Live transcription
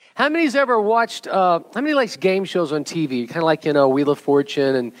How many's ever watched, how many likes game shows on TV? Kind of like, Wheel of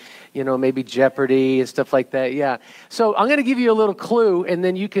Fortune and, maybe Jeopardy and stuff like that. Yeah. So I'm going to give you a little clue, and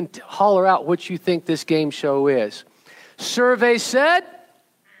then you can holler out what you think this game show is. Survey said,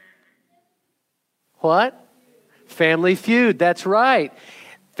 what? Family Feud. That's right.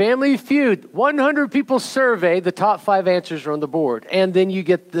 Family Feud. 100 people survey. The top 5 answers are on the board. And then you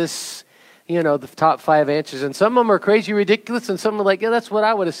get this, the top 5 answers. And some of them are crazy ridiculous, and some are like, yeah, that's what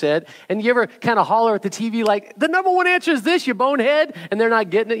I would have said. And you ever kind of holler at the TV like, the number 1 answer is this, you bonehead, and they're not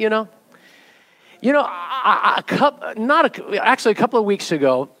getting it, a couple of weeks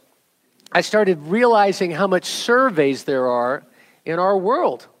ago, I started realizing how much surveys there are in our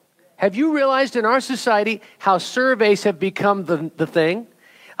world. Have you realized in our society how surveys have become the thing?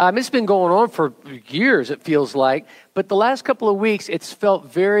 It's been going on for years, it feels like. But the last couple of weeks, it's felt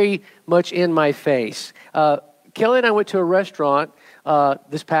very much in my face. Kelly and I went to a restaurant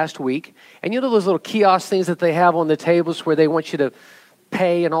this past week. And those little kiosk things that they have on the tables where they want you to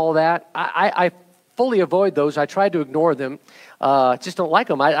pay and all that? I fully avoid those. I try to ignore them. Just don't like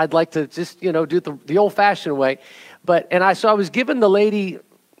them. I'd like to just, do it the old-fashioned way. So I was giving the lady,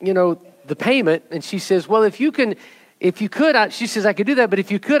 the payment, and she says, well, if you could, she says, I could do that, but if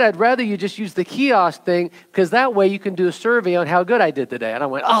you could, I'd rather you just use the kiosk thing, because that way you can do a survey on how good I did today. And I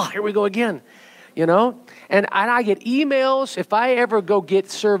went, oh, here we go again, And I get emails if I ever go get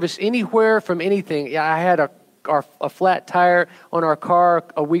service anywhere from anything. Yeah, I had a flat tire on our car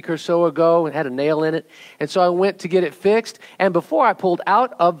a week or so ago and had a nail in it. And so I went to get it fixed. And before I pulled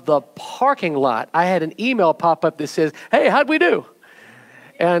out of the parking lot, I had an email pop up that says, hey, how'd we do?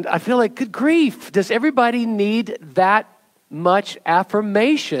 And I feel like, good grief, does everybody need that much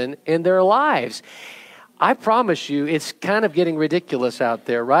affirmation in their lives? I promise you, it's kind of getting ridiculous out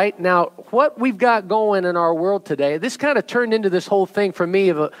there, right? Now, what we've got going in our world today, this kind of turned into this whole thing for me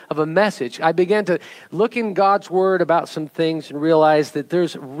of a message. I began to look in God's Word about some things and realize that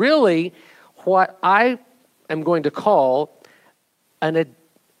there's really what I am going to call an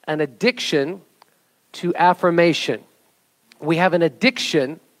addiction to affirmation. We have an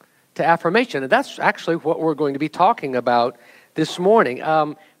addiction to affirmation, and that's actually what we're going to be talking about this morning.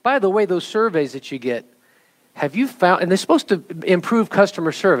 By the way, those surveys that you get, have you found, and they're supposed to improve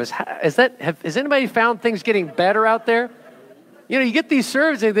customer service. Has anybody found things getting better out there? You get these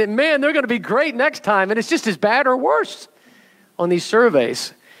surveys and think, man, they're going to be great next time, and it's just as bad or worse on these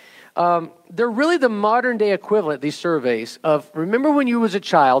surveys. They're really the modern day equivalent, these surveys, of, remember when you was a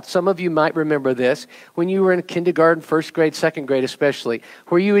child, some of you might remember this, when you were in kindergarten, first grade, second grade especially,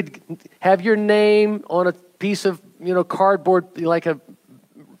 where you would have your name on a piece of, cardboard, like a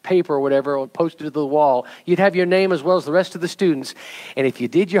paper or whatever, posted to the wall. You'd have your name as well as the rest of the students. And if you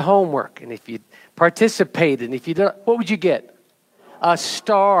did your homework, and if you participated, and if you did, what would you get? A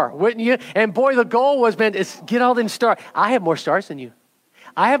star, wouldn't you? And boy, the goal was, man, is get all them stars. I have more stars than you.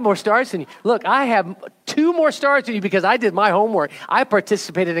 I have more stars than you. Look, I have 2 more stars than you because I did my homework. I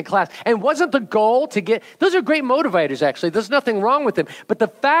participated in class. And wasn't the goal to get, those are great motivators, actually. There's nothing wrong with them. But the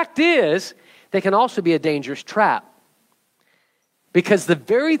fact is, they can also be a dangerous trap. Because the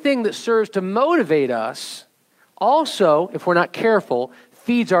very thing that serves to motivate us also, if we're not careful,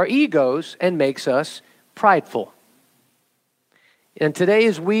 feeds our egos and makes us prideful. And today,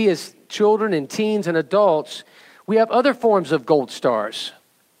 as we as children and teens and adults, we have other forms of gold stars.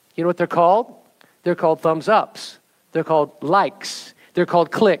 You know what they're called? They're called thumbs ups. They're called likes. They're called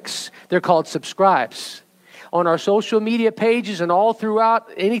clicks. They're called subscribes. On our social media pages and all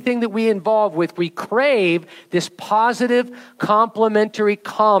throughout anything that we involve with, we crave this positive, complimentary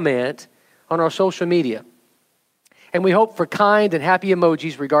comment on our social media. And we hope for kind and happy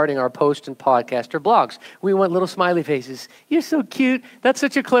emojis regarding our posts and podcasts or blogs. We want little smiley faces. You're so cute. That's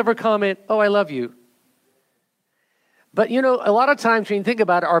such a clever comment. Oh, I love you. But a lot of times when you think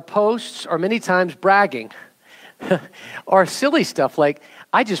about it, our posts are many times bragging or silly stuff like,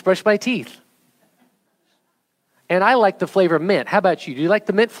 I just brushed my teeth. And I like the flavor mint. How about you? Do you like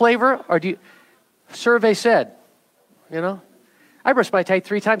the mint flavor? Or do you? Survey said, I brush my teeth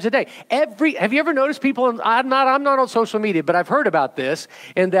 3 times a day. Have you ever noticed people, I'm not on social media, but I've heard about this,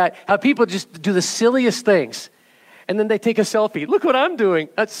 and that how people just do the silliest things. And then they take a selfie. Look what I'm doing.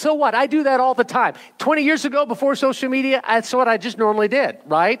 So what? I do that all the time. 20 years ago, before social media, that's what I just normally did,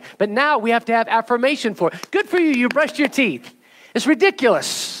 right? But now we have to have affirmation for it. Good for you, you brushed your teeth. It's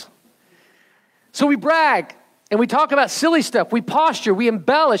ridiculous. So we brag, and we talk about silly stuff. We posture, we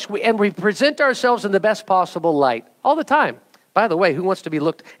embellish, and we present ourselves in the best possible light all the time. By the way, who wants to be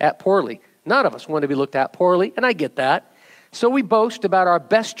looked at poorly? None of us want to be looked at poorly, and I get that. So we boast about our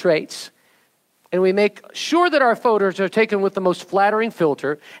best traits, And we make sure that our photos are taken with the most flattering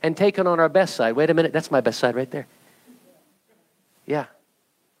filter and taken on our best side. Wait a minute, that's my best side right there. Yeah.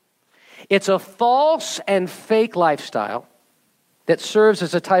 It's a false and fake lifestyle that serves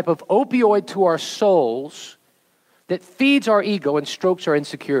as a type of opioid to our souls that feeds our ego and strokes our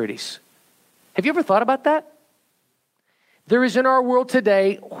insecurities. Have you ever thought about that? There is in our world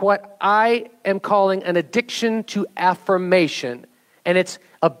today what I am calling an addiction to affirmation. And it's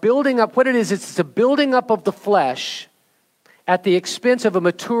a building up, what it is, it's a building up of the flesh at the expense of a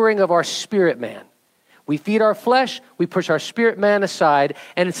maturing of our spirit man. We feed our flesh, we push our spirit man aside,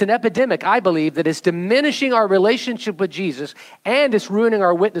 and it's an epidemic, I believe, that is diminishing our relationship with Jesus and it's ruining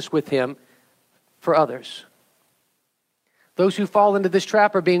our witness with him for others. Those who fall into this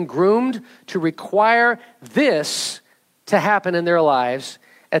trap are being groomed to require this to happen in their lives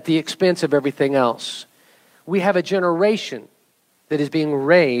at the expense of everything else. We have a generation that is being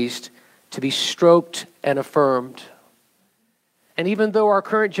raised to be stroked and affirmed. And even though our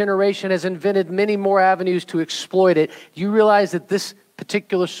current generation has invented many more avenues to exploit it, you realize that this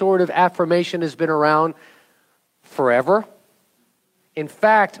particular sort of affirmation has been around forever. In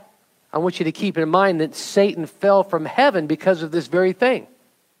fact, I want you to keep in mind that Satan fell from heaven because of this very thing.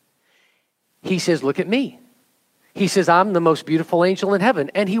 He says, look at me. He says, I'm the most beautiful angel in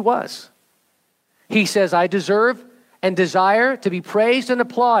heaven. And he was. He says, I deserve and desire to be praised and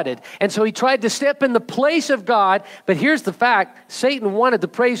applauded. And so he tried to step in the place of God. But here's the fact. Satan wanted the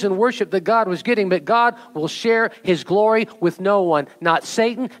praise and worship that God was getting, but God will share his glory with no one. Not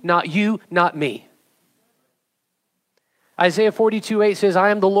Satan, not you, not me. Isaiah 42:8 says,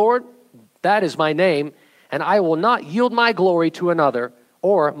 I am the Lord, that is my name, and I will not yield my glory to another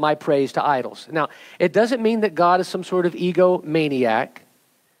or my praise to idols. Now, it doesn't mean that God is some sort of egomaniac.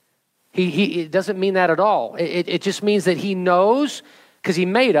 It doesn't mean that at all. It just means that he knows, because he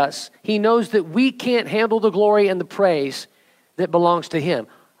made us, he knows that we can't handle the glory and the praise that belongs to him.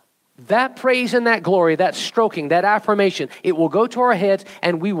 That praise and that glory, that stroking, that affirmation, it will go to our heads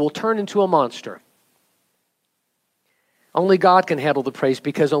and we will turn into a monster. Only God can handle the praise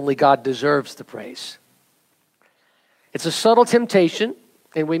because only God deserves the praise. It's a subtle temptation,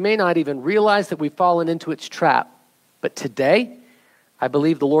 and we may not even realize that we've fallen into its trap. But today, I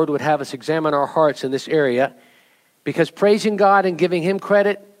believe the Lord would have us examine our hearts in this area, because praising God and giving him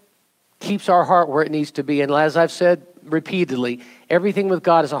credit keeps our heart where it needs to be. And as I've said repeatedly, everything with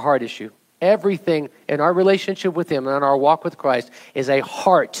God is a heart issue. Everything in our relationship with him and in our walk with Christ is a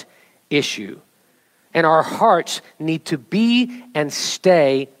heart issue. And our hearts need to be and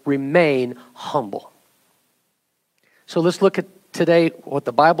remain humble. So let's look at today what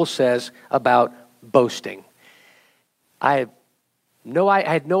the Bible says about boasting. I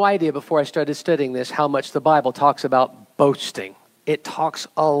had no idea before I started studying this how much the Bible talks about boasting. It talks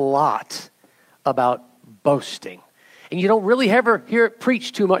a lot about boasting. And you don't really ever hear it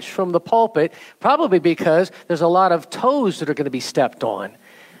preached too much from the pulpit, probably because there's a lot of toes that are going to be stepped on.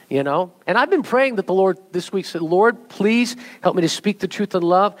 You know, and I've been praying that the Lord this week said, Lord, please help me to speak the truth in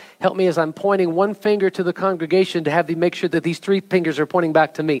love. Help me as I'm pointing one finger to the congregation to have them make sure that these three fingers are pointing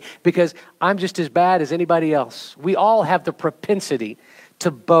back to me, because I'm just as bad as anybody else. We all have the propensity to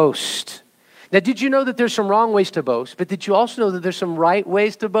boast. Now, did you know that there's some wrong ways to boast? But did you also know that there's some right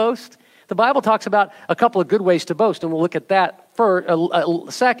ways to boast? The Bible talks about a couple of good ways to boast, and we'll look at that for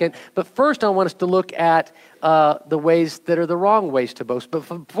a second. But first, I want us to look at the ways that are the wrong ways to boast. But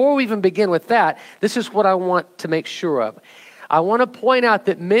before we even begin with that, this is what I want to make sure of. I want to point out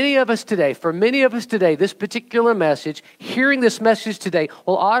that for many of us today, this particular message, hearing this message today,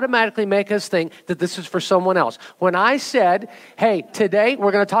 will automatically make us think that this is for someone else. When I said, hey, today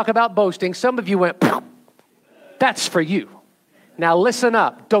we're going to talk about boasting, some of you went, that's for you. Now listen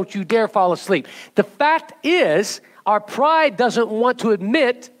up. Don't you dare fall asleep. The fact is, our pride doesn't want to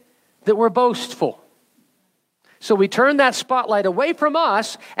admit that we're boastful. So we turn that spotlight away from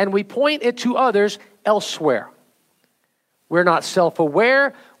us and we point it to others elsewhere. We're not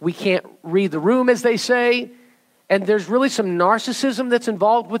self-aware. We can't read the room, as they say. And there's really some narcissism that's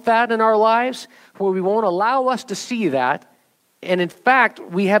involved with that in our lives, where we won't allow us to see that. And in fact,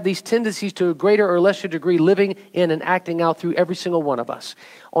 we have these tendencies to a greater or lesser degree living in and acting out through every single one of us.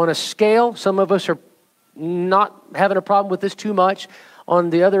 On a scale, some of us are not having a problem with this too much. On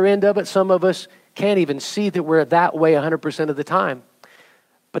the other end of it, some of us can't even see that we're that way 100% of the time.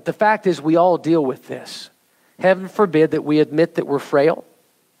 But the fact is, we all deal with this. Heaven forbid that we admit that we're frail.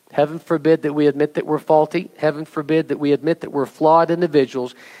 Heaven forbid that we admit that we're faulty. Heaven forbid that we admit that we're flawed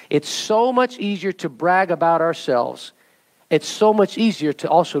individuals. It's so much easier to brag about ourselves. It's so much easier to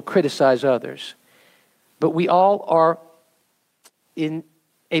also criticize others. But we all are in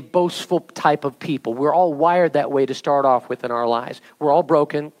a boastful type of people. We're all wired that way to start off with in our lives. We're all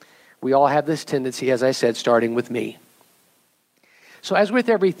broken. We all have this tendency, as I said, starting with me. So as with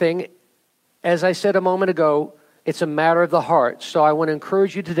everything, as I said a moment ago, it's a matter of the heart. So I want to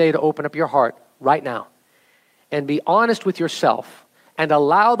encourage you today to open up your heart right now and be honest with yourself and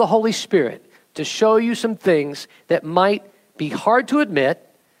allow the Holy Spirit to show you some things that might be hard to admit,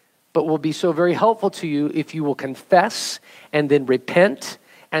 but will be so very helpful to you if you will confess and then repent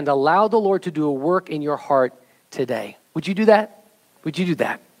and allow the Lord to do a work in your heart today. Would you do that? Would you do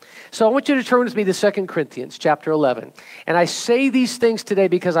that? So I want you to turn with me to 2 Corinthians chapter 11. And I say these things today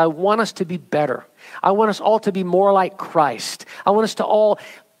because I want us to be better. I want us all to be more like Christ. I want us to all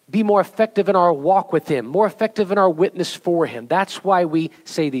be more effective in our walk with Him, more effective in our witness for Him. That's why we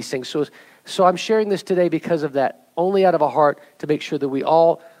say these things. So I'm sharing this today because of that, only out of a heart to make sure that we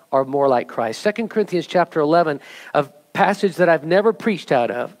all are more like Christ. 2 Corinthians chapter 11, a passage that I've never preached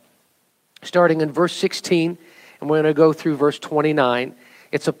out of, starting in verse 16, and we're going to go through verse 29.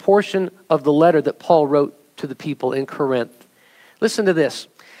 It's a portion of the letter that Paul wrote to the people in Corinth. Listen to this.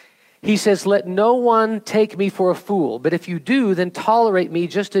 He says, "Let no one take me for a fool, but if you do, then tolerate me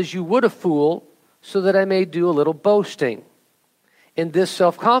just as you would a fool, so that I may do a little boasting. In this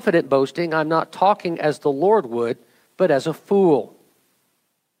self-confident boasting, I'm not talking as the Lord would, but as a fool.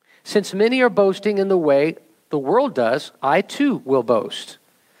 Since many are boasting in the way the world does, I too will boast.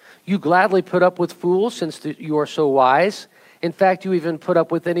 You gladly put up with fools since you are so wise. In fact, you even put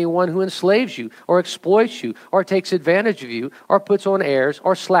up with anyone who enslaves you or exploits you or takes advantage of you or puts on airs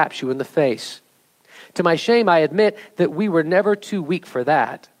or slaps you in the face. To my shame, I admit that we were never too weak for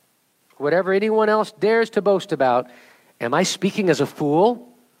that. Whatever anyone else dares to boast about, am I speaking as a fool?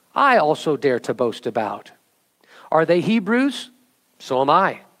 I also dare to boast about. Are they Hebrews? So am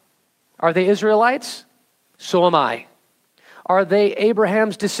I. Are they Israelites? So am I. Are they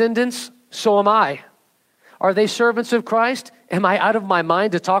Abraham's descendants? So am I. Are they servants of Christ? Am I out of my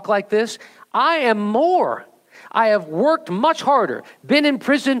mind to talk like this? I am more. I have worked much harder, been in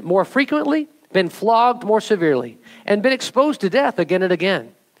prison more frequently, been flogged more severely, and been exposed to death again and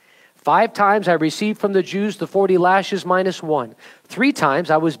again. 5 times I received from the Jews the 40 lashes minus 1. 3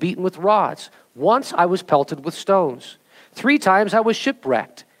 times I was beaten with rods. Once I was pelted with stones. 3 times I was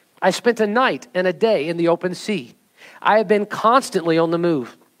shipwrecked. I spent a night and a day in the open sea. I have been constantly on the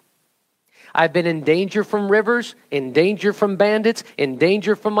move. I've been in danger from rivers, in danger from bandits, in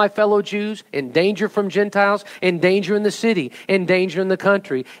danger from my fellow Jews, in danger from Gentiles, in danger in the city, in danger in the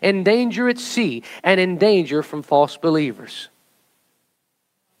country, in danger at sea, and in danger from false believers.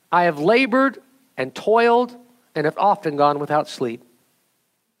 I have labored and toiled and have often gone without sleep.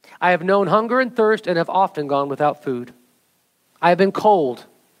 I have known hunger and thirst and have often gone without food. I have been cold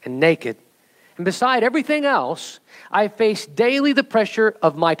and naked. And beside everything else, I face daily the pressure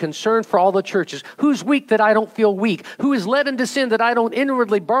of my concern for all the churches. Who's weak that I don't feel weak? Who is led into sin that I don't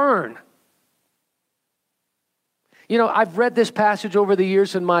inwardly burn? You know, I've read this passage over the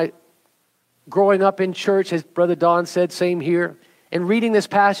years in my growing up in church, as Brother Don said, same here, and reading this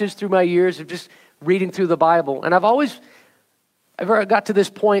passage through my years of just reading through the Bible. And I've got to this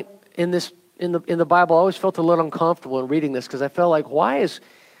point in the Bible, I always felt a little uncomfortable in reading this because I felt like, why is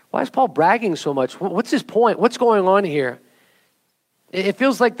Paul bragging so much? What's his point? What's going on here? It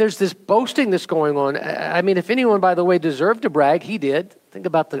feels like there's this boasting that's going on. I mean, if anyone, by the way, deserved to brag, he did. Think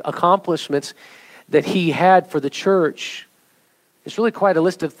about the accomplishments that he had for the church. It's really quite a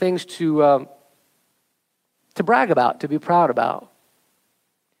list of things to brag about, to be proud about.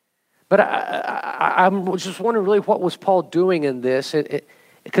 But I'm just wondering really what was Paul doing in this?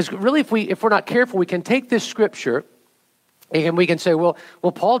 Because really, if we're not careful, we can take this scripture and we can say, well,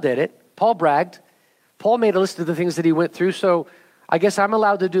 Paul did it. Paul bragged. Paul made a list of the things that he went through. So I guess I'm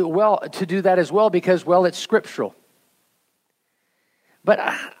allowed to do that as well because, well, it's scriptural. But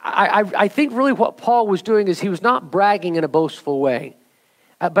I think really what Paul was doing is he was not bragging in a boastful way.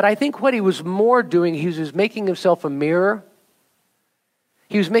 But I think what he was more doing, he was making himself a mirror.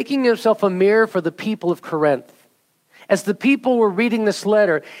 He was making himself a mirror for the people of Corinth. As the people were reading this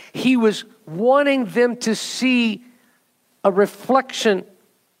letter, he was wanting them to see a reflection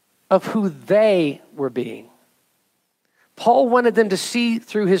of who they were being. Paul wanted them to see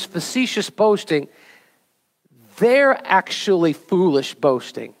through his facetious boasting, they're actually foolish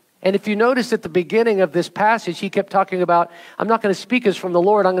boasting. And if you notice at the beginning of this passage, he kept talking about, I'm not going to speak as from the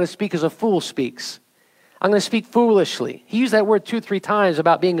Lord, I'm going to speak as a fool speaks. I'm going to speak foolishly. He used that word 2-3 times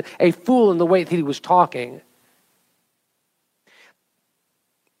about being a fool in the way that he was talking.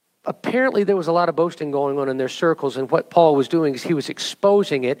 Apparently there was a lot of boasting going on in their circles, and what Paul was doing is he was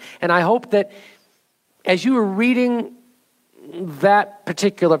exposing it. And I hope that as you were reading that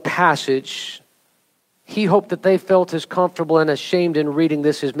particular passage, he hoped that they felt as comfortable and ashamed in reading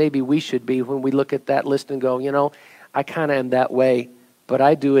this as maybe we should be when we look at that list and go, you know, I kind of am that way, but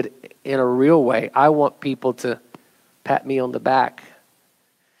I do it in a real way. I want people to pat me on the back.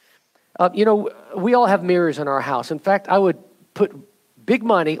 You know, we all have mirrors in our house. In fact, I would put big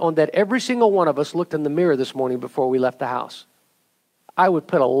money on that every single one of us looked in the mirror this morning before we left the house. I would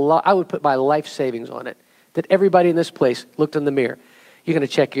put my life savings on it, that everybody in this place looked in the mirror. You're going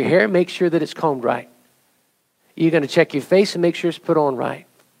to check your hair, make sure that it's combed right. You're going to check your face and make sure it's put on right.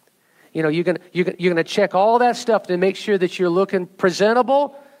 You know, you're going to check all that stuff to make sure that you're looking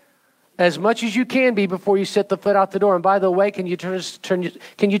presentable as much as you can be before you set the foot out the door. And by the way, can you just turn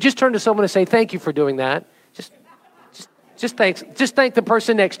to someone and say thank you for doing that? Just thank the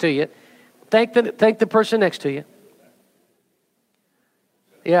person next to you. Thank the person next to you.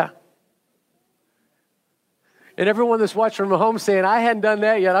 Yeah. And everyone that's watching from home saying, I hadn't done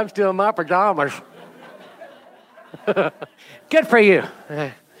that yet. I'm still in my pajamas. Good for you.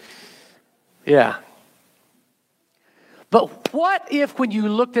 Yeah. But what if when you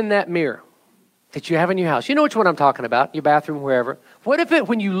looked in that mirror that you have in your house, you know which one I'm talking about, your bathroom, wherever. What if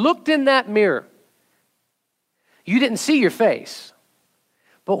when you looked in that mirror, you didn't see your face?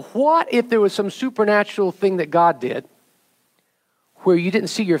 But what if there was some supernatural thing that God did where you didn't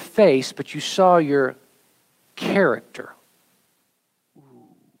see your face, but you saw your character?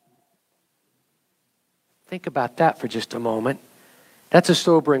 Think about that for just a moment. That's a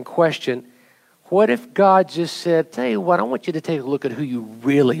sobering question. What if God just said, tell you what, I want you to take a look at who you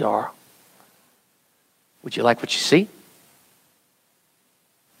really are? Would you like what you see?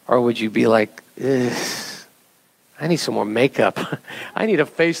 Or would you be like, I need some more makeup. I need a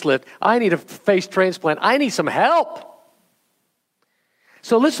facelift. I need a face transplant. I need some help.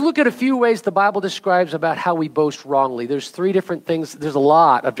 So let's look at a few ways the Bible describes about how we boast wrongly. There's three different things. There's a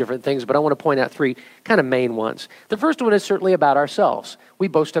lot of different things, but I want to point out three kind of main ones. The first one is certainly about ourselves. We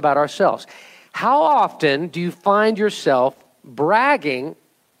boast about ourselves. How often do you find yourself bragging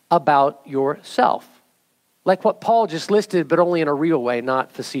about yourself? Like what Paul just listed, but only in a real way,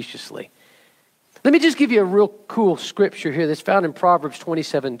 not facetiously. Let me just give you a real cool scripture here that's found in Proverbs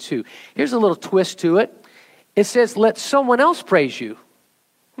 27:2. Here's a little twist to it. It says, let someone else praise you.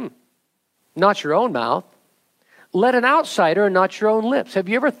 Not your own mouth. Let an outsider and not your own lips. Have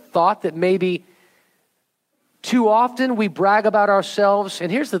you ever thought that maybe too often we brag about ourselves?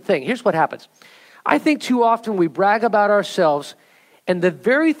 And here's the thing. Here's what happens. I think too often we brag about ourselves, and the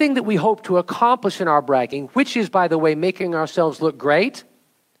very thing that we hope to accomplish in our bragging, which is, by the way, making ourselves look great,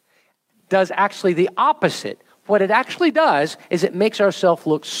 does actually the opposite. What it actually does is it makes ourselves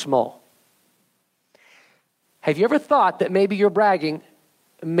look small. Have you ever thought that maybe your bragging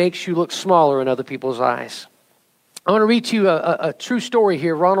makes you look smaller in other people's eyes? I want to read to you a true story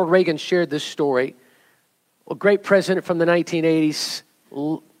here. Ronald Reagan shared this story. A great president from the 1980s.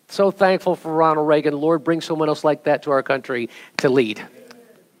 So thankful for Ronald Reagan. Lord, bring someone else like that to our country to lead.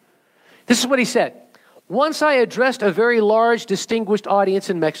 This is what he said. Once I addressed a very large, distinguished audience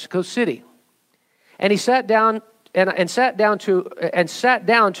in Mexico City. And he sat down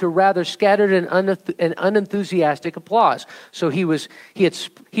to rather scattered and unenthusiastic applause. So he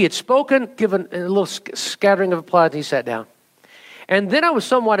had spoken, given a little scattering of applause, and he sat down. And then I was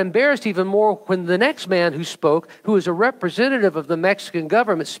somewhat embarrassed even more when the next man who spoke, who was a representative of the Mexican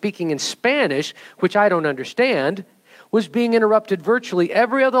government speaking in Spanish, which I don't understand, was being interrupted virtually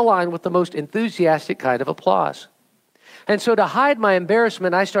every other line with the most enthusiastic kind of applause. And so to hide my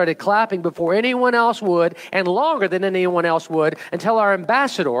embarrassment, I started clapping before anyone else would and longer than anyone else would until our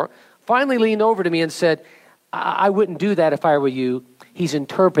ambassador finally leaned over to me and said, I wouldn't do that if I were you. He's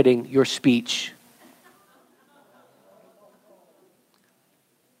interpreting your speech.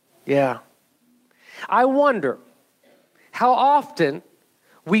 Yeah. I wonder how often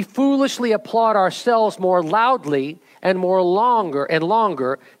we foolishly applaud ourselves more loudly and more longer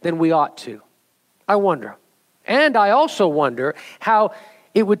than we ought to. I wonder. And I also wonder how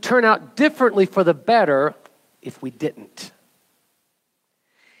it would turn out differently for the better if we didn't.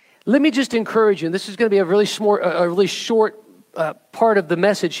 Let me just encourage you, and this is going to be a really short part of the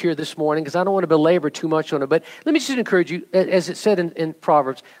message here this morning because I don't want to belabor too much on it, but let me just encourage you, as it said in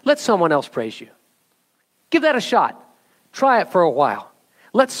Proverbs, let someone else praise you. Give that a shot. Try it for a while.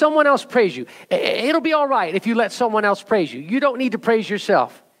 Let someone else praise you. It'll be all right if you let someone else praise you. You don't need to praise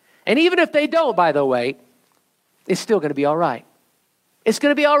yourself. And even if they don't, by the way, it's still going to be all right. It's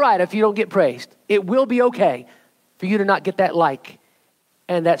going to be all right if you don't get praised. It will be okay for you to not get that like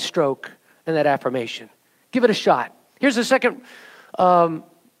and that stroke and that affirmation. Give it a shot. Here's the second wrong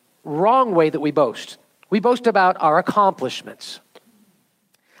way that we boast. We boast about our accomplishments.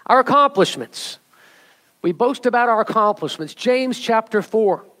 Our accomplishments. We boast about our accomplishments. James chapter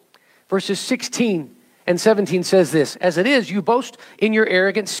 4, verses 16 and 17 says this, as it is, you boast in your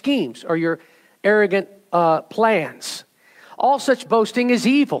arrogant schemes or your arrogant plans. All such boasting is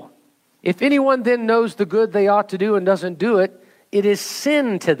evil. If anyone then knows the good they ought to do and doesn't do it, it is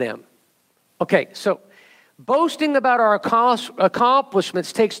sin to them. Okay, so boasting about our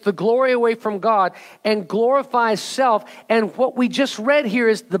accomplishments takes the glory away from God and glorifies self. And what we just read here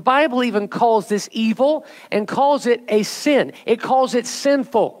is the Bible even calls this evil and calls it a sin. It calls it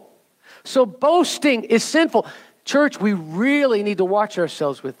sinful. So boasting is sinful. Church, we really need to watch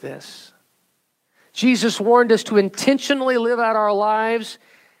ourselves with this. Jesus warned us to intentionally live out our lives,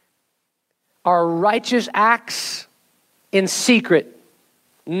 our righteous acts in secret,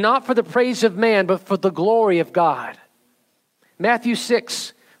 not for the praise of man, but for the glory of God. Matthew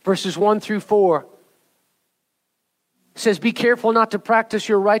 6, verses 1 through 4 says, be careful not to practice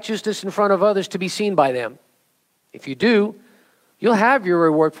your righteousness in front of others to be seen by them. If you do, you'll have your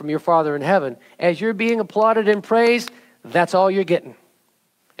reward from your Father in heaven. As you're being applauded and praised, that's all you're getting.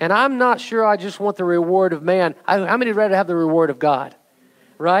 And I'm not sure I just want the reward of man. How many would rather have the reward of God?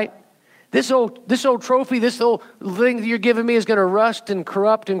 Right? This old trophy, this old thing that you're giving me is going to rust and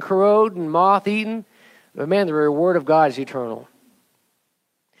corrupt and corrode and moth-eaten. But man, the reward of God is eternal.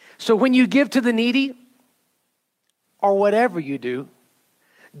 So when you give to the needy, or whatever you do,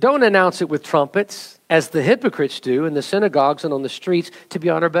 don't announce it with trumpets, as the hypocrites do in the synagogues and on the streets to be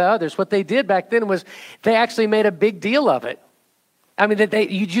honored by others. What they did back then was they actually made a big deal of it. I mean,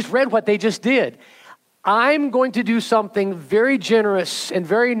 you just read what they just did. I'm going to do something very generous and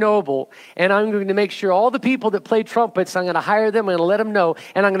very noble, and I'm going to make sure all the people that play trumpets, I'm going to hire them, I'm going to let them know,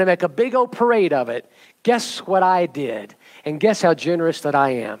 and I'm going to make a big old parade of it. Guess what I did? And guess how generous that I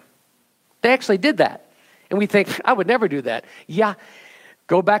am? They actually did that. And we think, I would never do that. Yeah,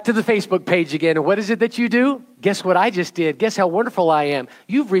 go back to the Facebook page again, and what is it that you do? Guess what I just did? Guess how wonderful I am?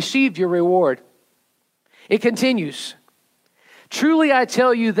 You've received your reward. It continues. Truly, I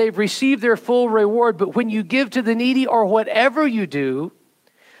tell you, they've received their full reward, but when you give to the needy or whatever you do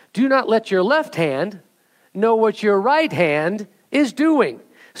not let your left hand know what your right hand is doing,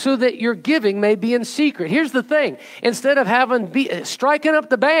 so that your giving may be in secret. Here's the thing. Instead of striking up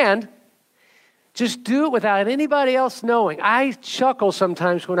the band, just do it without anybody else knowing. I chuckle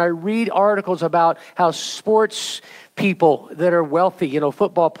sometimes when I read articles about how sports people that are wealthy,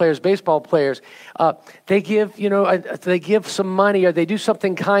 football players, baseball players, they give some money or they do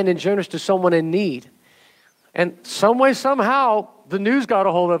something kind and generous to someone in need. And some way, somehow, the news got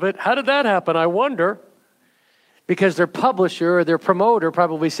a hold of it. How did that happen? I wonder. Because their publisher or their promoter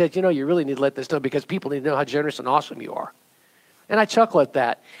probably said, you really need to let this know because people need to know how generous and awesome you are. And I chuckle at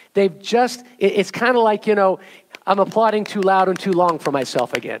that. It's kind of like, I'm applauding too loud and too long for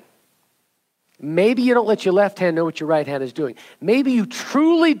myself again. Maybe you don't let your left hand know what your right hand is doing. Maybe you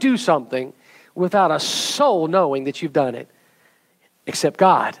truly do something without a soul knowing that you've done it, except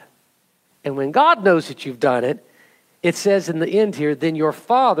God. And when God knows that you've done it, it says in the end here, then your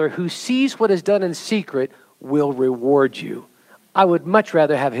Father who sees what is done in secret will reward you. I would much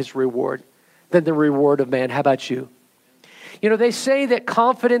rather have his reward than the reward of man. How about you? They say that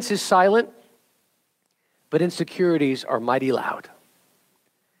confidence is silent, but insecurities are mighty loud.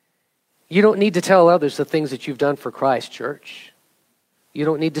 You don't need to tell others the things that you've done for Christ, church. You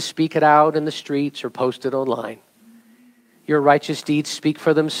don't need to speak it out in the streets or post it online. Your righteous deeds speak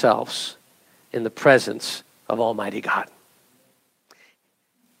for themselves in the presence of Almighty God.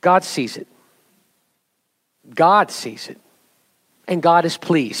 God sees it. God sees it. And God is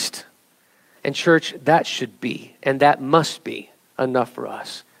pleased. And church, that should be, and that must be enough for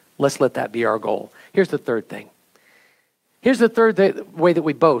us. Let's let that be our goal. Here's the third thing. Here's the third way that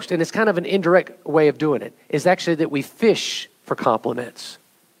we boast, and it's kind of an indirect way of doing it, is actually that we fish for compliments.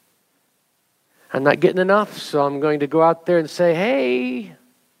 I'm not getting enough, so I'm going to go out there and say, hey,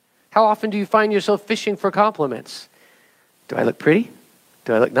 how often do you find yourself fishing for compliments? Do I look pretty?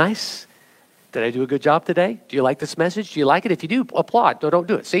 Do I look nice? Did I do a good job today? Do you like this message? Do you like it? If you do, applaud. No, don't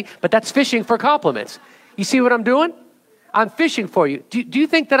do it. See? But that's fishing for compliments. You see what I'm doing? I'm fishing for you. Do you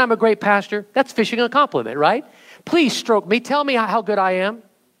think that I'm a great pastor? That's fishing a compliment, right? Please stroke me. Tell me how good I am.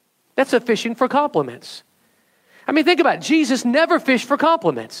 That's a fishing for compliments. I mean, think about it. Jesus never fished for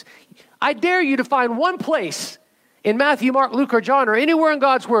compliments. I dare you to find one place in Matthew, Mark, Luke, or John, or anywhere in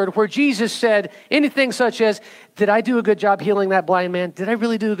God's Word where Jesus said anything such as, did I do a good job healing that blind man? Did I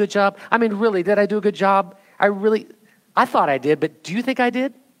really do a good job? I mean, really, did I do a good job? I thought I did, but do you think I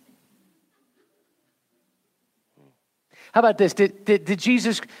did? How about this? Did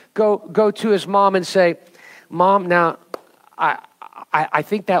Jesus go to his mom and say, Mom, now, I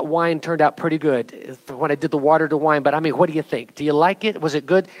think that wine turned out pretty good when I did the water to wine, but I mean, what do you think? Do you like it? Was it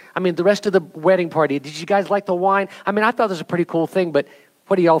good? I mean, the rest of the wedding party, did you guys like the wine? I mean, I thought this was a pretty cool thing, but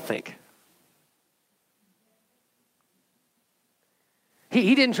what do y'all think?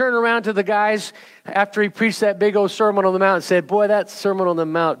 He didn't turn around to the guys after he preached that big old Sermon on the Mount and said, boy, that Sermon on the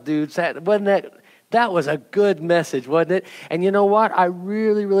Mount, dudes, that was a good message, wasn't it? And you know what? I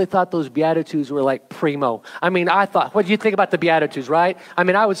really, really thought those Beatitudes were like primo. I mean, I thought, what do you think about the Beatitudes, right? I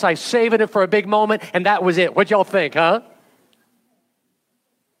mean, I was like saving it for a big moment, and that was it. What y'all think, huh?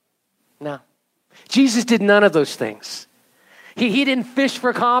 No. Jesus did none of those things. He didn't fish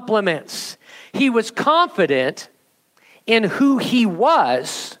for compliments. He was confident in who he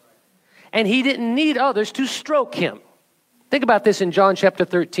was, and he didn't need others to stroke him. Think about this in John chapter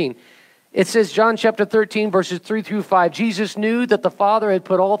 13. It says, John chapter 13, verses 3 through 5, Jesus knew that the Father had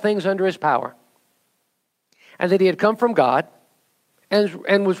put all things under his power, and that he had come from God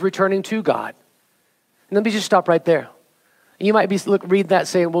and was returning to God. And let me just stop right there. You might be reading that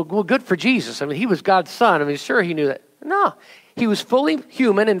saying, well, good for Jesus. I mean, he was God's son. I mean, sure, he knew that. No, he was fully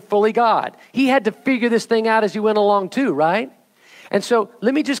human and fully God. He had to figure this thing out as he went along too, right? And so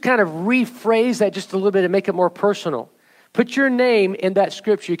let me just kind of rephrase that just a little bit and make it more personal. Put your name in that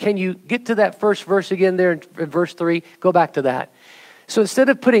scripture. Can you get to that first verse again there in verse 3? Go back to that. So instead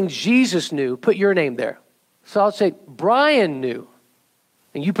of putting Jesus knew, put your name there. So I'll say Brian knew,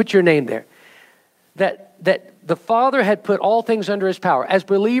 and you put your name there. That the Father had put all things under his power. As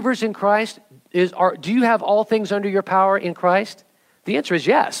believers in Christ, do you have all things under your power in Christ? The answer is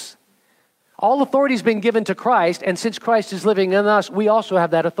yes. All authority has been given to Christ, and since Christ is living in us, we also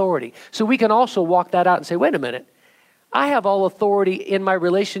have that authority. So we can also walk that out and say, wait a minute, I have all authority in my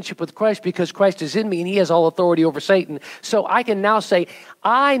relationship with Christ because Christ is in me and he has all authority over Satan. So I can now say,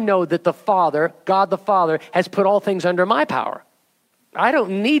 I know that the Father, God the Father, has put all things under my power. I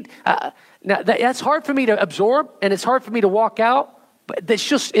don't need, now that's hard for me to absorb and it's hard for me to walk out, but it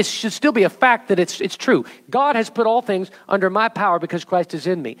should still be a fact that it's true. God has put all things under my power because Christ is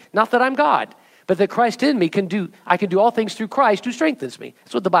in me. Not that I'm God, but that Christ in me I can do all things through Christ who strengthens me.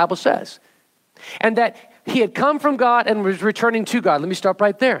 That's what the Bible says. And that he had come from God and was returning to God. Let me stop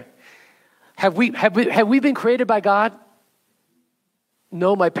right there. Have we been created by God?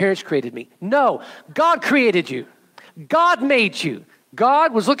 No, my parents created me. No, God created you. God made you.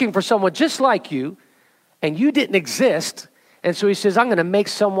 God was looking for someone just like you, and you didn't exist. And so he says, I'm going to make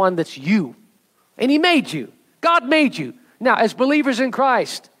someone that's you. And he made you. God made you. Now, as believers in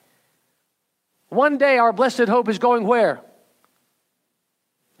Christ, one day our blessed hope is going where?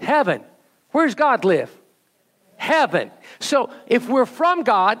 Heaven. Where does God live? Heaven. So if we're from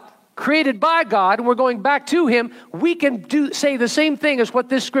God, created by God, and we're going back to him, we can say the same thing as what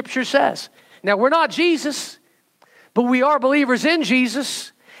this scripture says. Now, we're not Jesus, but we are believers in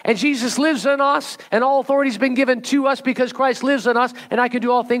Jesus, and Jesus lives in us, and all authority has been given to us because Christ lives in us, and I can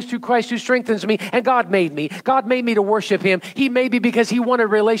do all things through Christ who strengthens me, and God made me. God made me to worship him. He made me because he wanted a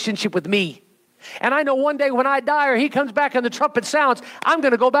relationship with me. And I know one day when I die or he comes back and the trumpet sounds, I'm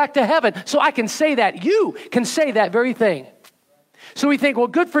going to go back to heaven. So I can say that. You can say that very thing. So we think, well,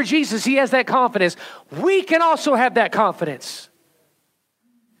 good for Jesus. He has that confidence. We can also have that confidence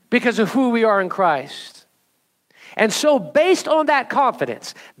because of who we are in Christ. And so based on that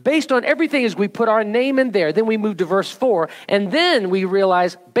confidence, based on everything as we put our name in there, then we move to verse 4. And then we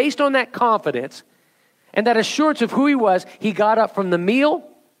realize based on that confidence and that assurance of who he was, he got up from the meal.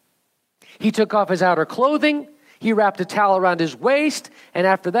 He took off his outer clothing, he wrapped a towel around his waist, and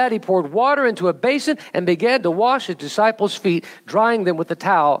after that he poured water into a basin and began to wash his disciples' feet, drying them with the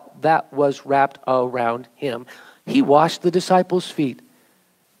towel that was wrapped around him. He washed the disciples' feet.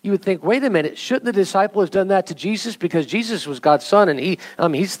 You would think, wait a minute, shouldn't the disciple have done that to Jesus? Because Jesus was God's son and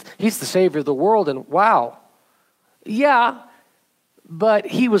he's the Savior of the world, and wow. Yeah, but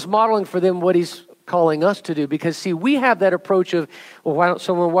he was modeling for them what he's calling us to do. Because see, we have that approach of, well, why don't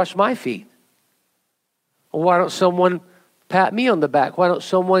someone wash my feet? Why don't someone pat me on the back? Why don't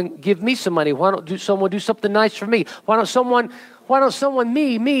someone give me some money? Why don't someone do something nice for me? Why don't someone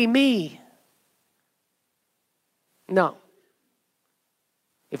me? No.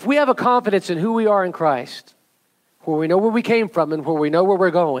 If we have a confidence in who we are in Christ, where we know where we came from and where we know where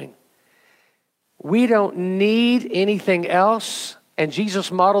we're going, we don't need anything else. And Jesus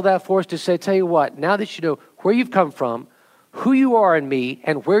modeled that for us to say, tell you what, now that you know where you've come from, who you are in me,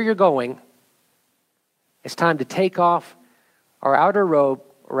 and where you're going, it's time to take off our outer robe,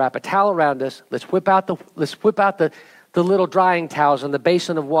 wrap a towel around us. Let's whip out the little drying towels and the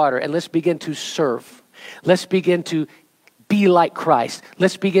basin of water, and let's begin to serve. Let's begin to be like Christ.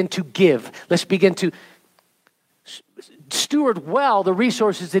 Let's begin to give. Let's begin to steward well the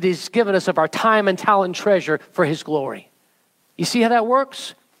resources that He's given us of our time and talent and treasure for His glory. You see how that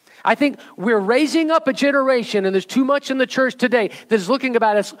works? I think we're raising up a generation, and there's too much in the church today that is looking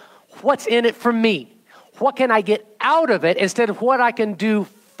about us, what's in it for me? What can I get out of it instead of what I can do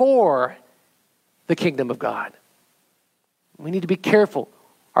for the kingdom of God? We need to be careful.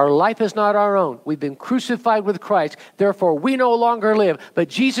 Our life is not our own. We've been crucified with Christ. Therefore, we no longer live, but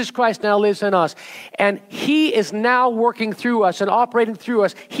Jesus Christ now lives in us. And He is now working through us and operating through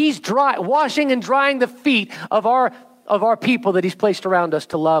us. He's washing and drying the feet of our people that He's placed around us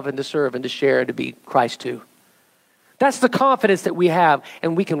to love and to serve and to share and to be Christ too. That's the confidence that we have,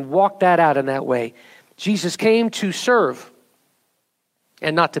 and we can walk that out in that way. Jesus came to serve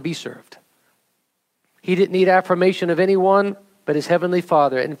and not to be served. He didn't need affirmation of anyone but His heavenly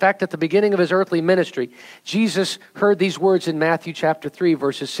Father. In fact, at the beginning of His earthly ministry, Jesus heard these words in Matthew chapter 3,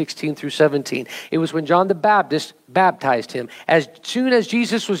 verses 16 through 17. It was when John the Baptist baptized Him. As soon as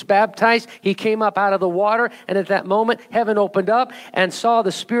Jesus was baptized, He came up out of the water, and at that moment, heaven opened up and saw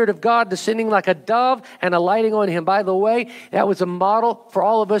the Spirit of God descending like a dove and alighting on Him. By the way, that was a model for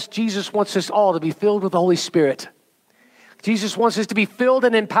all of us. Jesus wants us all to be filled with the Holy Spirit. Jesus wants us to be filled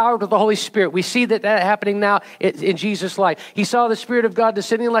and empowered with the Holy Spirit. We see that happening now in Jesus' life. He saw the Spirit of God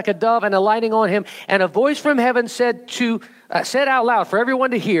descending like a dove and alighting on Him. And a voice from heaven said out loud for everyone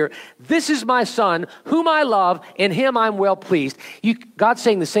to hear, "This is my Son, whom I love. In Him I'm well pleased." God's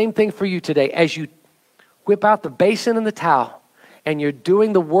saying the same thing for you today. As you whip out the basin and the towel and you're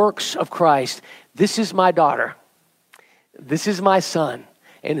doing the works of Christ, this is my daughter. This is my Son,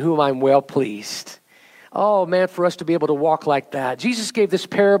 in whom I'm well pleased. Oh, man, for us to be able to walk like that. Jesus gave this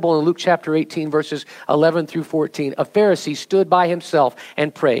parable in Luke chapter 18, verses 11 through 14. A Pharisee stood by himself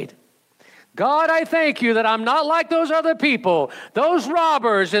and prayed, "God, I thank you that I'm not like those other people, those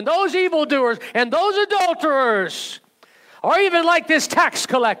robbers and those evildoers and those adulterers, or even like this tax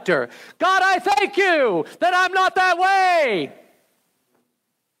collector. God, I thank you that I'm not that way.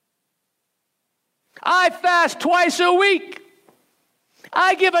 I fast twice a week.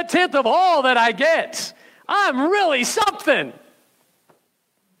 I give a tenth of all that I get. I'm really something."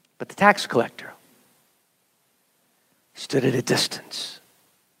 But the tax collector stood at a distance.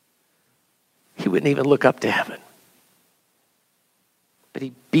 He wouldn't even look up to heaven. But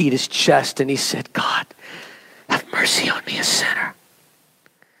he beat his chest and he said, "God, have mercy on me, a sinner."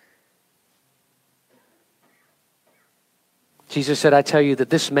 Jesus said, "I tell you that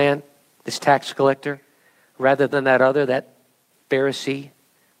this man, this tax collector, rather than that other, that Pharisee,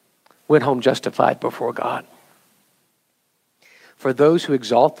 went home justified before God. For those who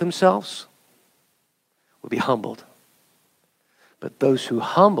exalt themselves will be humbled, but those who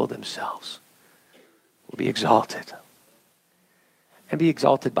humble themselves will be exalted, and be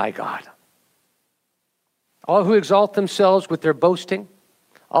exalted by God. All who exalt themselves with their boasting,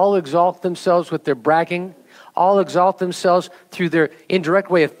 all exalt themselves with their bragging, all exalt themselves through their indirect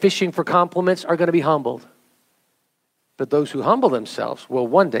way of fishing for compliments are going to be humbled. But those who humble themselves will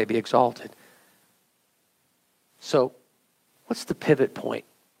one day be exalted." So, what's the pivot point?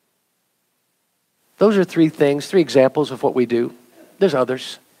 Those are three things, three examples of what we do. There's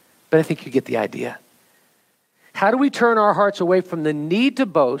others, but I think you get the idea. How do we turn our hearts away from the need to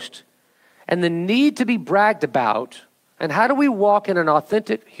boast and the need to be bragged about? And how do we walk in an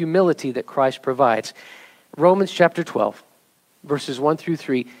authentic humility that Christ provides? Romans chapter 12, verses 1 through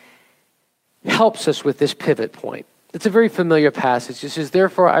 3, helps us with this pivot point. It's a very familiar passage. It says,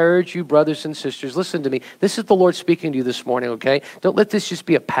 "Therefore I urge you, brothers and sisters," listen to me. This is the Lord speaking to you this morning, okay? Don't let this just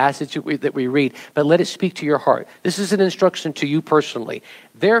be a passage that we read, but let it speak to your heart. This is an instruction to you personally.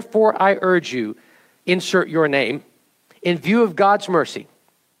 "Therefore I urge you," insert your name, "in view of God's mercy,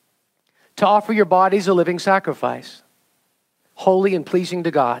 to offer your bodies a living sacrifice, holy and pleasing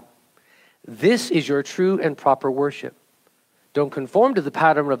to God. This is your true and proper worship. Don't conform to the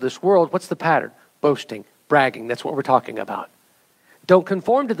pattern of this world." What's the pattern? Boasting, bragging. That's what we're talking about. "Don't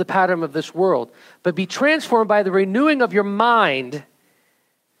conform to the pattern of this world, but be transformed by the renewing of your mind,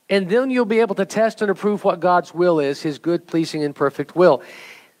 and then you'll be able to test and approve what God's will is, His good, pleasing, and perfect will."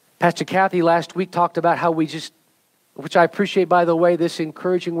 Pastor Kathy last week talked about how which I appreciate, by the way, this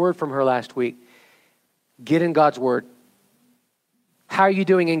encouraging word from her last week. Get in God's Word. How are you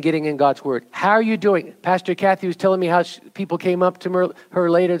doing in getting in God's Word? How are you doing? Pastor Kathy was telling me how people came up to her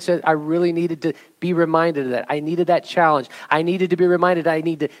later and said, "I really needed to be reminded of that. I needed that challenge. I needed to be reminded I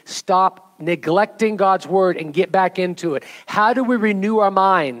need to stop neglecting God's Word and get back into it." How do we renew our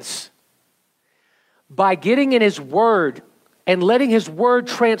minds? By getting in His Word and letting His Word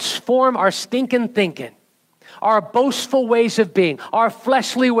transform our stinking thinking. our boastful ways of being, our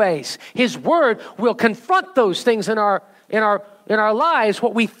fleshly ways. His word will confront those things in our lives,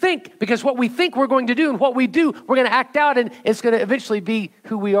 what we think, because what we think we're going to do and what we do, we're going to act out, and it's going to eventually be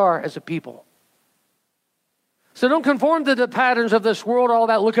who we are as a people. So don't conform to the patterns of this world, all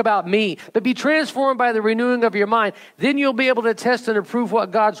that look about me, but be transformed by the renewing of your mind. Then you'll be able to test and approve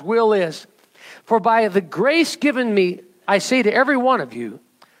what God's will is. For by the grace given me, I say to every one of you,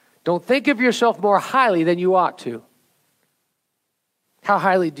 don't think of yourself more highly than you ought to. How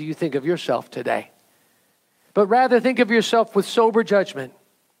highly do you think of yourself today? But rather think of yourself with sober judgment,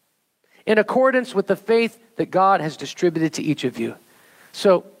 in accordance with the faith that God has distributed to each of you.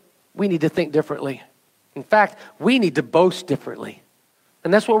 So we need to think differently. In fact, we need to boast differently.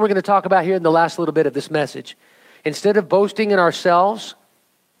 And that's what we're going to talk about here in the last little bit of this message. Instead of boasting in ourselves,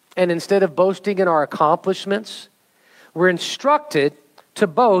 and instead of boasting in our accomplishments, we're instructed to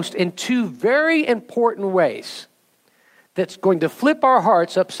boast in two very important ways that's going to flip our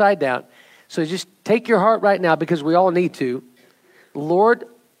hearts upside down. So just take your heart right now, because we all need to. Lord,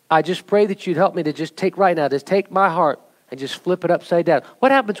 I just pray that you'd help me to just take my heart and just flip it upside down.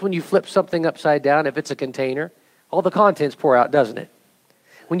 What happens when you flip something upside down if it's a container? All the contents pour out, doesn't it?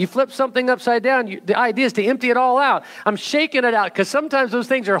 When you flip something upside down, the idea is to empty it all out. I'm shaking it out because sometimes those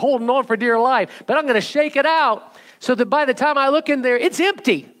things are holding on for dear life, but I'm going to shake it out so that by the time I look in there, it's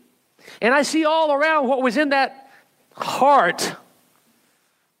empty. And I see all around what was in that heart.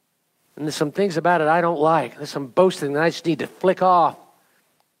 And there's some things about it I don't like. There's some boasting that I just need to flick off,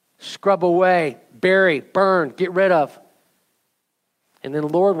 scrub away, bury, burn, get rid of. And then,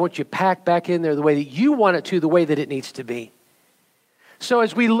 Lord, won't you pack back in there the way that you want it to, the way that it needs to be. So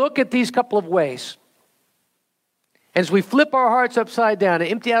as we look at these couple of ways, as we flip our hearts upside down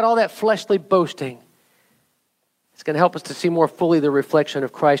and empty out all that fleshly boasting, it's going to help us to see more fully the reflection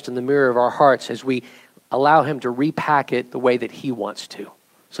of Christ in the mirror of our hearts as we allow him to repack it the way that he wants to.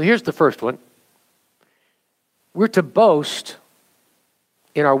 So here's the first one. We're to boast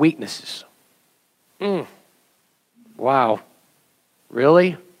in our weaknesses. Wow.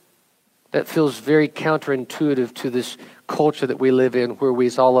 Really? That feels very counterintuitive to this culture that we live in, where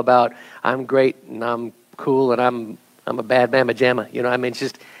it's all about, I'm great and I'm cool and I'm a bad mamma jamma. You know, I mean, it's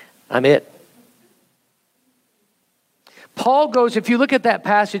just, I'm it. Paul goes, if you look at that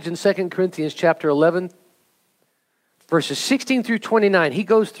passage in 2 Corinthians chapter 11, verses 16 through 29, he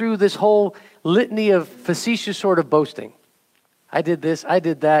goes through this whole litany of facetious sort of boasting. I did this, I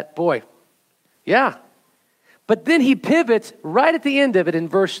did that. Boy, yeah. But then he pivots right at the end of it in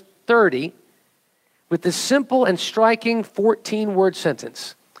verse 30 with this simple and striking 14-word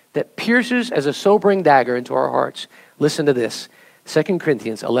sentence that pierces as a sobering dagger into our hearts. Listen to this. 2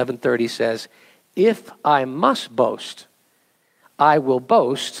 Corinthians 11:30 says, if I must boast, I will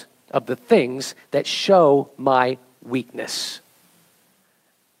boast of the things that show my weakness.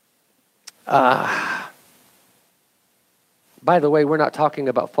 By the way, we're not talking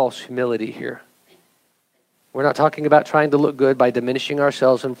about false humility here. We're not talking about trying to look good by diminishing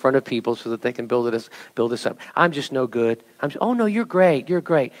ourselves in front of people so that they can build us up. I'm just no good. Oh no, you're great. You're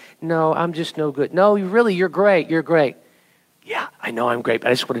great. No, I'm just no good. No, really, you're great. You're great. Yeah, I know I'm great, but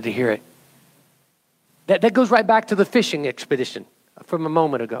I just wanted to hear it. That goes right back to the fishing expedition from a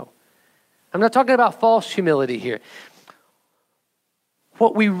moment ago. I'm not talking about false humility here.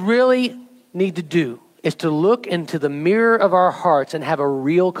 What we really need to do is to look into the mirror of our hearts and have a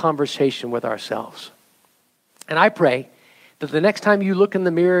real conversation with ourselves. And I pray that the next time you look in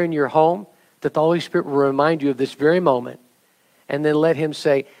the mirror in your home, that the Holy Spirit will remind you of this very moment, and then let him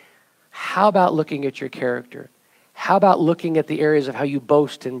say, how about looking at your character? How about looking at the areas of how you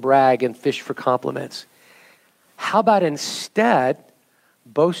boast and brag and fish for compliments? How about instead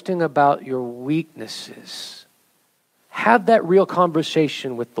boasting about your weaknesses? Have that real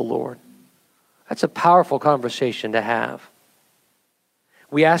conversation with the Lord. That's a powerful conversation to have.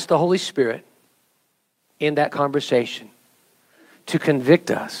 We ask the Holy Spirit in that conversation to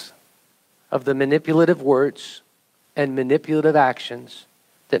convict us of the manipulative words and manipulative actions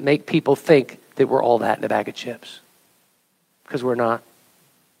that make people think that we're all that in a bag of chips. Because we're not.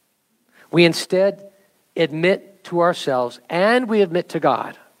 We instead admit to ourselves and we admit to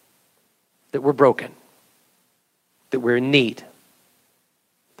God that we're broken, that we're in need,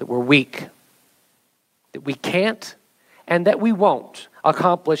 that we're weak, that we can't and that we won't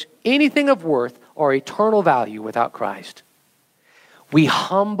accomplish anything of worth or eternal value without Christ. We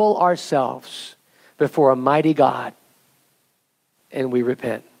humble ourselves before a mighty God and we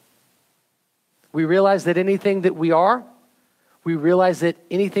repent. We realize that anything that we are, we realize that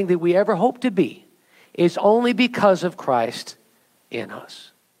anything that we ever hope to be is only because of Christ in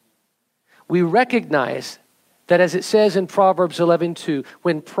us. We recognize that, as it says in Proverbs 11:2,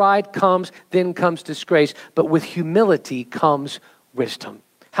 when pride comes, then comes disgrace, but with humility comes wisdom.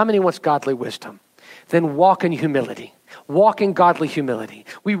 How many wants godly wisdom? Then walk in humility. Walk in godly humility.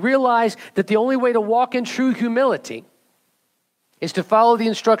 We realize that the only way to walk in true humility is to follow the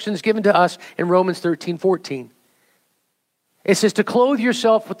instructions given to us in Romans 13:14. It says to clothe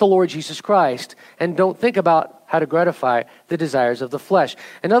yourself with the Lord Jesus Christ and don't think about how to gratify the desires of the flesh.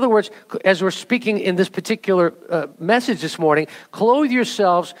 In other words, as we're speaking in this particular message this morning, clothe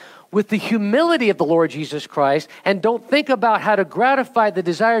yourselves with the humility of the Lord Jesus Christ and don't think about how to gratify the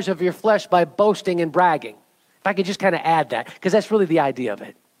desires of your flesh by boasting and bragging. If I could just kind of add that, because that's really the idea of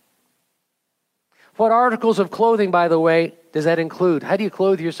it. What articles of clothing, by the way, does that include? How do you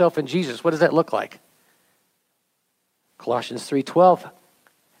clothe yourself in Jesus? What does that look like? Colossians 3:12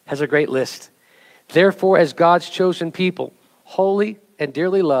 has a great list. Therefore, as God's chosen people, holy and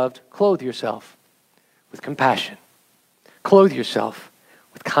dearly loved, clothe yourself with compassion. Clothe yourself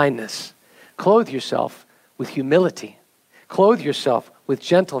with kindness. Clothe yourself with humility. Clothe yourself with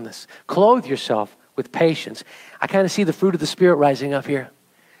gentleness. Clothe yourself with patience. I kind of see the fruit of the Spirit rising up here.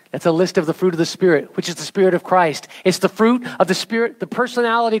 That's a list of the fruit of the Spirit, which is the Spirit of Christ. It's the fruit of the Spirit, the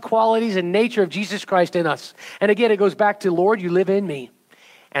personality, qualities, and nature of Jesus Christ in us. And again, it goes back to, Lord, you live in me.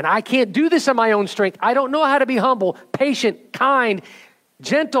 And I can't do this in my own strength. I don't know how to be humble, patient, kind,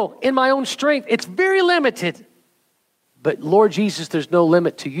 gentle in my own strength. It's very limited. But Lord Jesus, there's no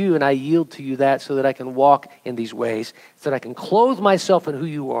limit to you, and I yield to you that so that I can walk in these ways, so that I can clothe myself in who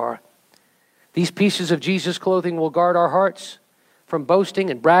you are. These pieces of Jesus' clothing will guard our hearts from boasting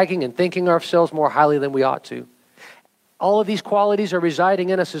and bragging and thinking ourselves more highly than we ought to. All of these qualities are residing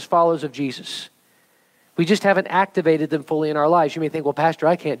in us as followers of Jesus. We just haven't activated them fully in our lives. You may think, well, Pastor,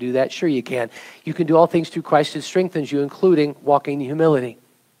 I can't do that. Sure you can. You can do all things through Christ who strengthens you, including walking in humility.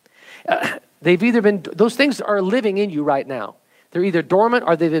 Those things are living in you right now. They're either dormant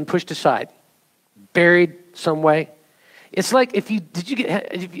or they've been pushed aside, buried some way. It's like if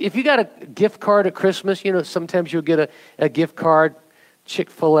you got a gift card at Christmas, sometimes you'll get a gift card,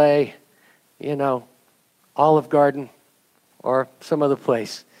 Chick-fil-A, Olive Garden, or some other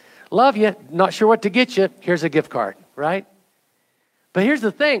place. Love you, not sure what to get you, here's a gift card, right? But here's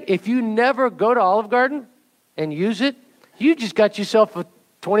the thing, if you never go to Olive Garden and use it, you just got yourself a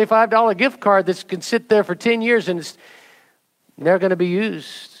 $25 gift card that can sit there for 10 years and it's never going to be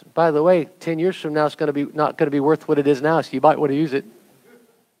used. By the way, 10 years from now, it's not going to be worth what it is now, so you might want to use it.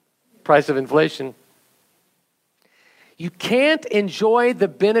 Price of inflation. You can't enjoy the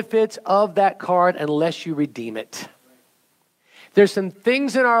benefits of that card unless you redeem it. There's some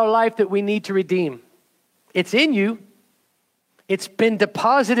things in our life that we need to redeem. It's in you. It's been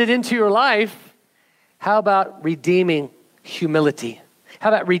deposited into your life. How about redeeming humility? How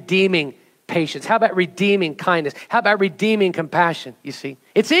about redeeming patience? How about redeeming kindness? How about redeeming compassion? You see,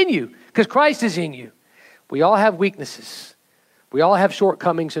 it's in you because Christ is in you. We all have weaknesses. We all have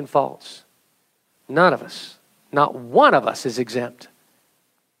shortcomings and faults. None of us, not one of us is exempt.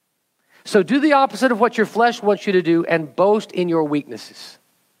 So do the opposite of what your flesh wants you to do and boast in your weaknesses.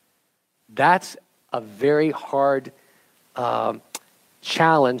 That's a very hard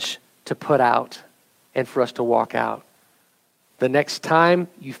challenge to put out and for us to walk out. The next time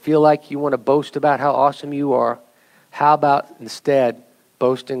you feel like you want to boast about how awesome you are, how about instead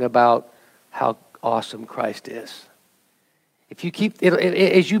boasting about how awesome Christ is? If you keep,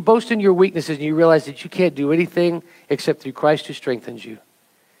 as you boast in your weaknesses and you realize that you can't do anything except through Christ who strengthens you,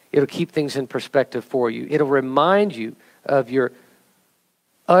 it'll keep things in perspective for you. It'll remind you of your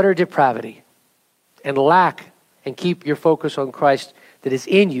utter depravity and lack and keep your focus on Christ that is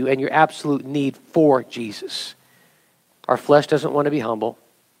in you and your absolute need for Jesus. Our flesh doesn't want to be humble.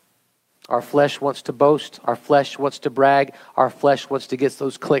 Our flesh wants to boast. Our flesh wants to brag. Our flesh wants to get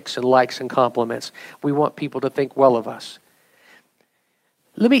those clicks and likes and compliments. We want people to think well of us.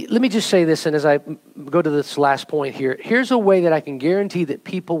 Let me just say this, and as I go to this last point here, here's a way that I can guarantee that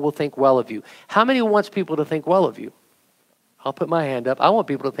people will think well of you. How many wants people to think well of you? I'll put my hand up. I want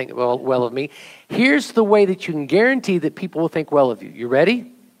people to think well of me. Here's the way that you can guarantee that people will think well of you. You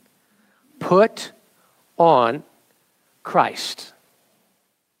ready? Put on Christ.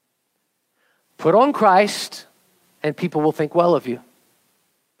 Put on Christ, and people will think well of you.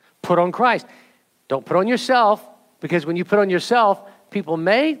 Put on Christ. Don't put on yourself, because when you put on yourself, people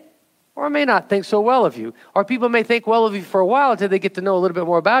may or may not think so well of you. Or people may think well of you for a while until they get to know a little bit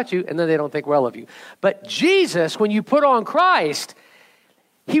more about you, and then they don't think well of you. But Jesus, when you put on Christ,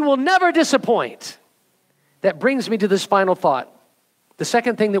 he will never disappoint. That brings me to this final thought. The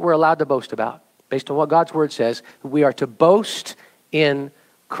second thing that we're allowed to boast about, based on what God's word says, we are to boast in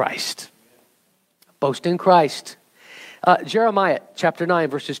Christ. Boast in Christ. Jeremiah chapter 9,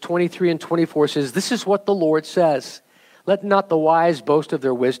 verses 23 and 24 says, this is what the Lord says. Let not the wise boast of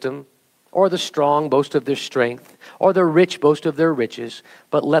their wisdom, or the strong boast of their strength, or the rich boast of their riches,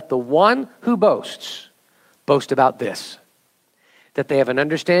 but let the one who boasts boast about this, that they have an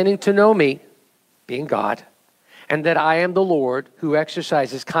understanding to know me, being God, and that I am the Lord who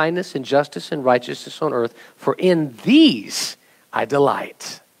exercises kindness and justice and righteousness on earth, for in these I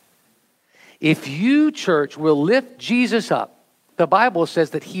delight. If you, church, will lift Jesus up, the Bible says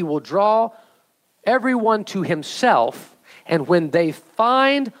that he will draw everyone to himself, and when they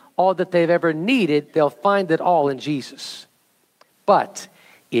find all that they've ever needed, they'll find it all in Jesus. But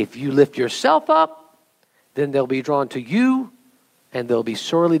if you lift yourself up, then they'll be drawn to you, and they'll be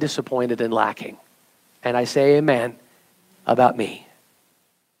sorely disappointed and lacking. And I say amen about me.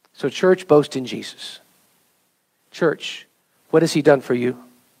 So church, boast in Jesus. Church, what has he done for you?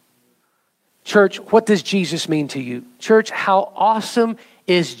 Church, what does Jesus mean to you? Church, how awesome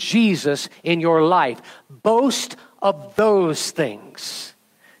is Jesus in your life? Boast of those things.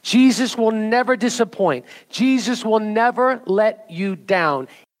 Jesus will never disappoint. Jesus will never let you down.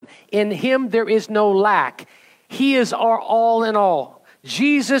 In him there is no lack. He is our all in all.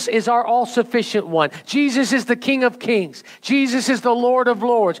 Jesus is our all-sufficient one. Jesus is the King of Kings. Jesus is the Lord of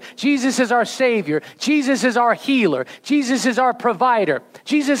Lords. Jesus is our Savior. Jesus is our healer. Jesus is our provider.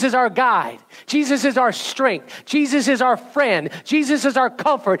 Jesus is our guide. Jesus is our strength. Jesus is our friend. Jesus is our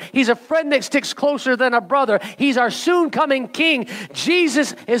comfort. He's a friend that sticks closer than a brother. He's our soon-coming King.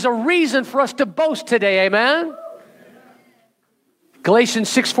 Jesus is a reason for us to boast today. Amen? Galatians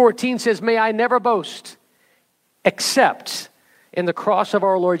 6:14 says, may I never boast except in the cross of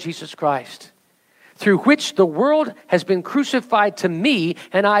our Lord Jesus Christ, through which the world has been crucified to me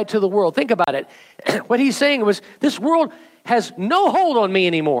and I to the world. Think about it. What he's saying was, this world has no hold on me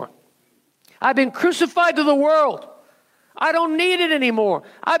anymore. I've been crucified to the world. I don't need it anymore.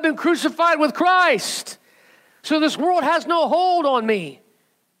 I've been crucified with Christ. So this world has no hold on me.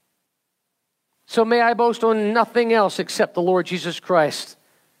 So may I boast on nothing else except the Lord Jesus Christ.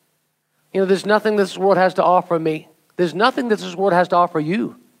 You know, there's nothing this world has to offer me. There's nothing that this world has to offer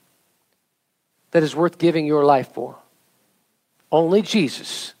you that is worth giving your life for. Only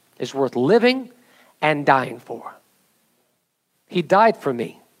Jesus is worth living and dying for. He died for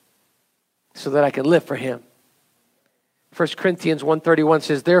me so that I can live for him. 1 Corinthians 1:31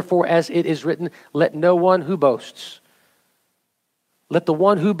 says, therefore, as it is written, let no one who boasts, let the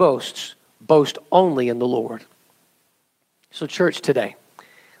one who boasts boast only in the Lord. So church, today,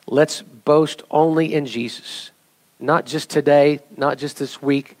 let's boast only in Jesus. Not just today, not just this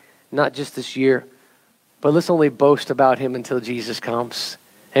week, not just this year, but let's only boast about him until Jesus comes.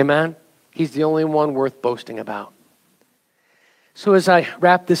 Amen? He's the only one worth boasting about. So as I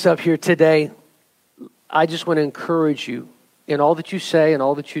wrap this up here today, I just want to encourage you in all that you say and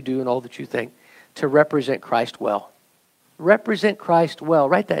all that you do and all that you think to represent Christ well. Represent Christ well.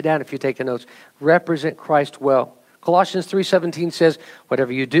 Write that down if you're taking notes. Represent Christ well. Colossians 3:17 says,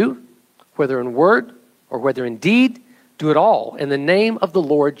 whatever you do, whether in word or whether in deed, do it all in the name of the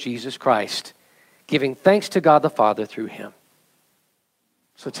Lord Jesus Christ, giving thanks to God the Father through him.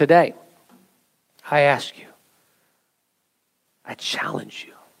 So today, I ask you, I challenge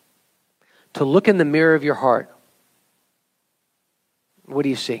you to look in the mirror of your heart. What do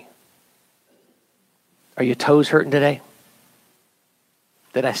you see? Are your toes hurting today?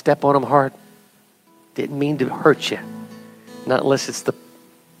 Did I step on them hard? Didn't mean to hurt you. Not unless it's the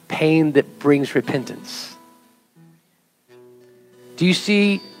pain that brings repentance. Do you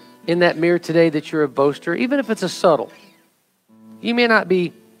see in that mirror today that you're a boaster? Even if it's a subtle. You may not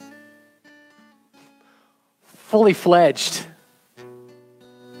be fully fledged,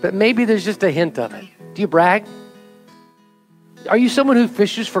 but maybe there's just a hint of it. Do you brag? Are you someone who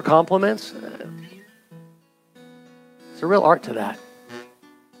fishes for compliments? It's a real art to that.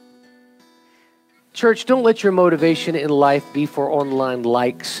 Church, don't let your motivation in life be for online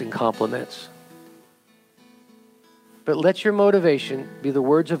likes and compliments. But let your motivation be the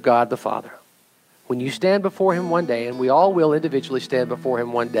words of God the Father. When you stand before him one day, and we all will individually stand before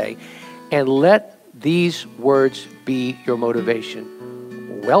him one day, and let these words be your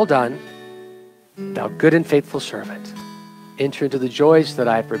motivation. Well done, thou good and faithful servant. Enter into the joys that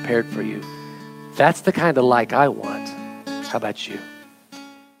I have prepared for you. That's the kind of like I want. How about you?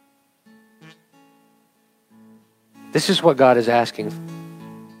 This is what God is asking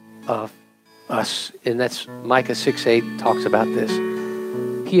of us, and that's Micah 6:8 talks about this.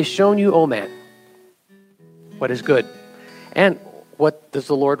 He has shown you, O man, what is good. And what does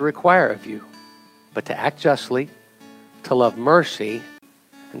the Lord require of you? But to act justly, to love mercy,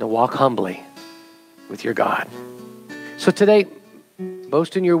 and to walk humbly with your God. So today,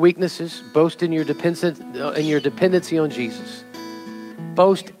 boast in your weaknesses, boast in your dependency on Jesus.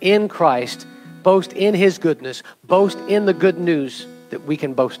 Boast in Christ, boast in his goodness, boast in the good news that we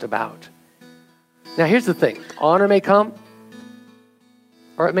can boast about. Now here's the thing, honor may come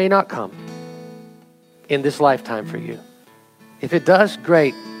or it may not come in this lifetime for you. If it does,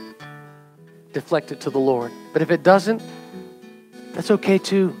 great. Deflect it to the Lord. But if it doesn't, that's okay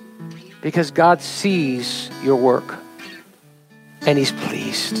too, because God sees your work and he's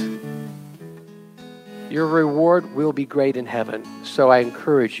pleased. Your reward will be great in heaven. So I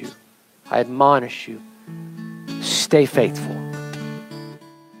encourage you, I admonish you, stay faithful.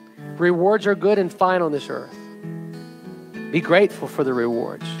 Rewards are good and fine on this earth. Be grateful for the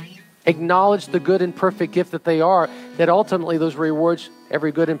rewards. Acknowledge the good and perfect gift that they are, that ultimately those rewards,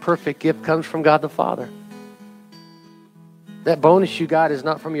 every good and perfect gift comes from God the Father. That bonus you got is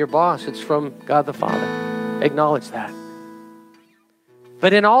not from your boss, it's from God the Father. Acknowledge that.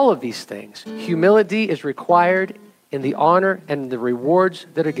 But in all of these things, humility is required in the honor and the rewards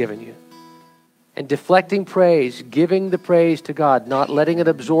that are given you. And deflecting praise, giving the praise to God, not letting it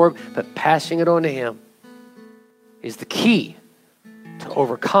absorb, but passing it on to him, is the key to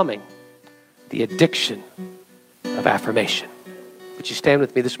overcoming the addiction of affirmation. Would you stand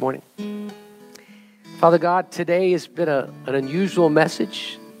with me this morning? Father God, today has been an unusual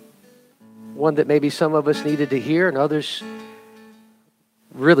message, one that maybe some of us needed to hear and others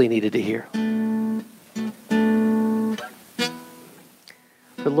really needed to hear.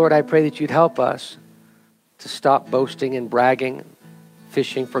 But Lord, I pray that you'd help us to stop boasting and bragging,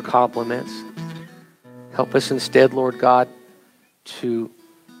 fishing for compliments. Help us instead, Lord God, to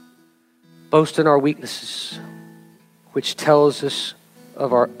boast in our weaknesses, which tells us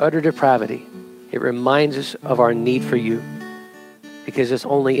of our utter depravity. It reminds us of our need for you, because it's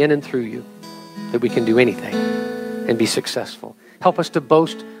only in and through you that we can do anything and be successful. Help us to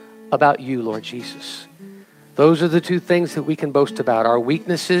boast about you, Lord Jesus. Those are the two things that we can boast about, our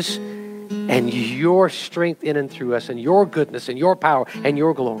weaknesses and your strength in and through us, and your goodness and your power and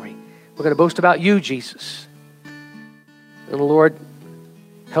your glory. We're going to boast about you, Jesus. And Lord,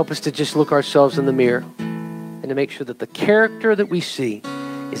 help us to just look ourselves in the mirror and to make sure that the character that we see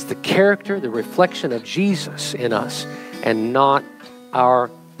is the character, the reflection of Jesus in us, and not our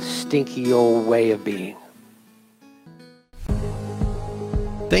stinky old way of being.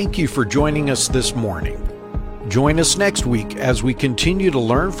 Thank you for joining us this morning. Join us next week as we continue to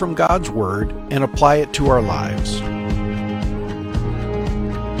learn from God's Word and apply it to our lives.